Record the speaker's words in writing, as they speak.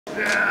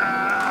What's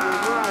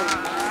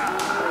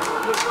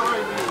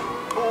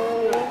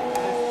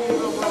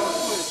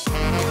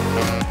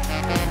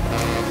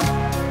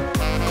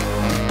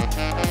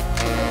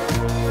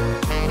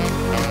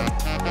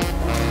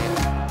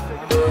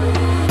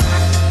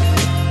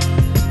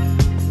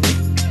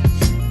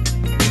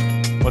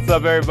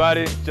up,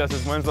 everybody?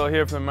 Justise Winslow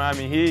here from the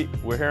Miami Heat.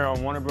 We're here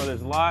on Warner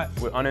Brothers lot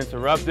with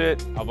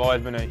Uninterrupted. I've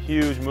always been a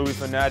huge movie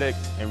fanatic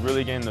and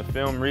really getting into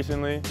film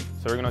recently.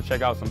 So we're gonna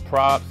check out some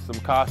props, some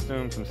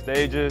costumes, some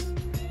stages,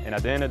 and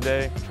at the end of the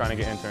day, trying to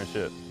get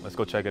internship. Let's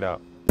go check it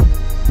out.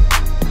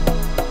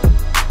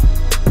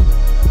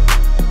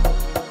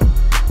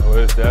 Oh,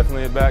 it's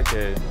definitely a back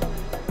cave.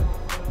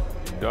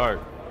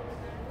 Dark.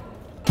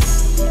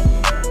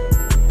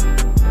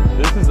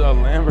 This is a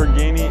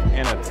Lamborghini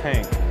and a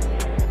tank.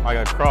 Like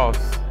a cross.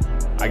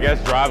 I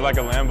guess drive like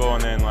a Lambo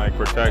and then like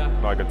protect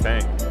like a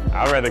tank.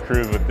 I'd rather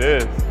cruise with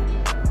this.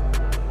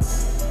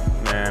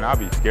 Man, I'd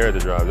be scared to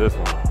drive this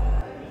one.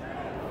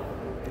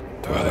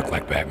 Do I look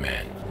like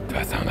Batman? Do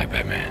I sound like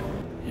Batman?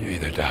 You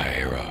either die a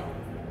hero,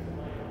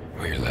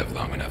 or you live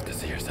long enough to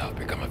see yourself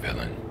become a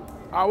villain.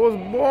 I was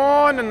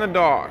born in the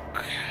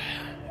dark.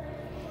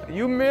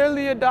 You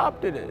merely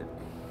adopted it.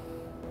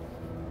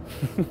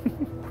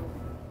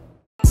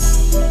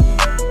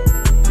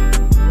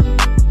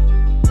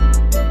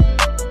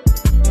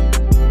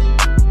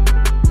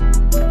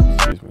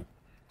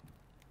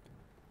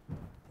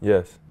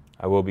 Yes,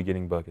 I will be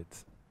getting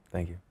buckets.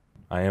 Thank you.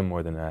 I am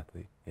more than an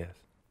athlete, yes.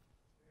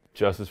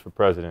 Justice for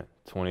President,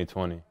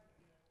 2020.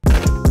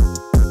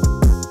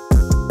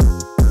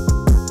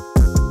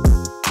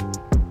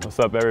 What's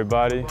up,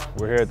 everybody?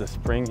 We're here at the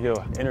Spring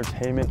Hill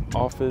Entertainment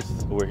office.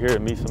 We're here to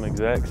meet some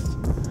execs,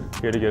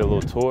 here to get a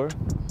little tour.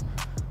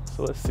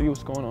 So let's see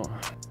what's going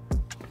on.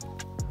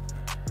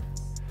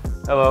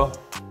 Hello.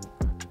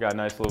 Got a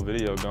nice little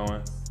video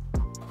going.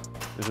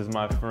 This is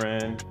my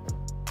friend.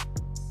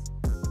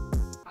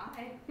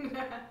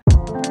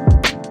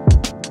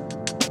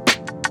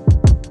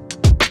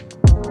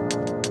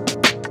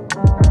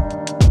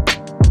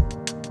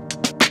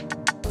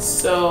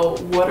 So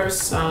what are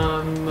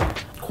some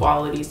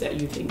qualities that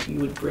you think you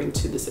would bring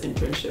to this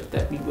internship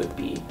that we would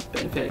be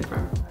benefiting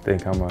from? I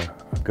think I'm a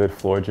good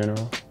floor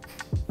general.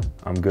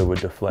 I'm good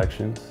with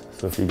deflections.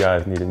 So if you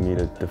guys needed me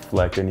to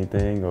deflect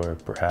anything or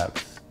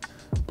perhaps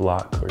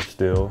block or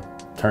steal,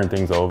 turn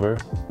things over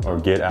or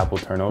get apple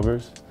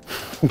turnovers.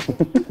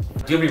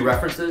 Do you have any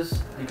references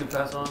you could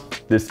pass on?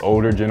 This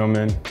older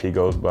gentleman, he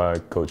goes by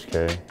Coach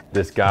K.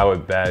 This guy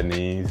with bad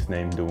knees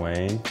named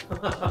Dwayne.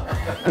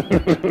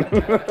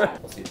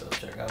 Let's see those,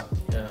 check out.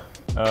 Yeah.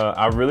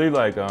 I really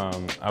like,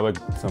 I like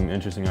some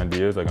interesting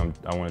ideas. Like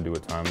I want to do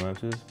with time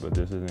lapses, but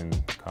this is in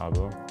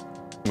Cabo.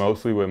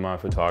 Mostly with my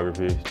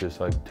photography, just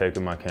like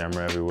taking my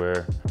camera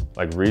everywhere.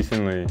 Like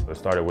recently, I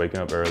started waking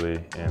up early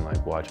and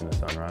like watching the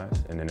sunrise,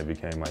 and then it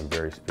became like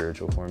very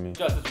spiritual for me.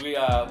 Justice, we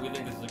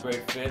think this is a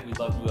great fit. We'd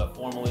love to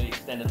formally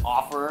extend an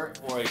offer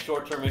for a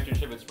short-term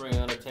internship at Spring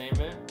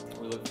Entertainment.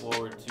 We look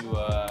forward to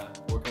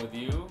working with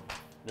you,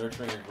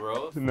 nurturing your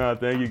growth. No,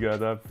 thank you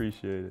guys, I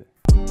appreciate it.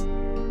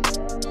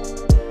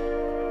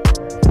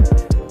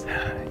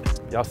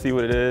 Y'all see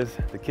what it is?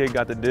 The kid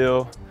got the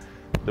deal.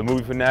 The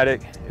movie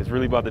fanatic is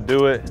really about to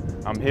do it.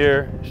 I'm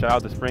here. Shout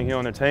out to Spring Hill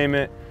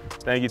Entertainment.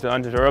 Thank you to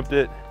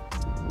Uninterrupted.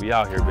 We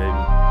out here,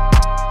 baby.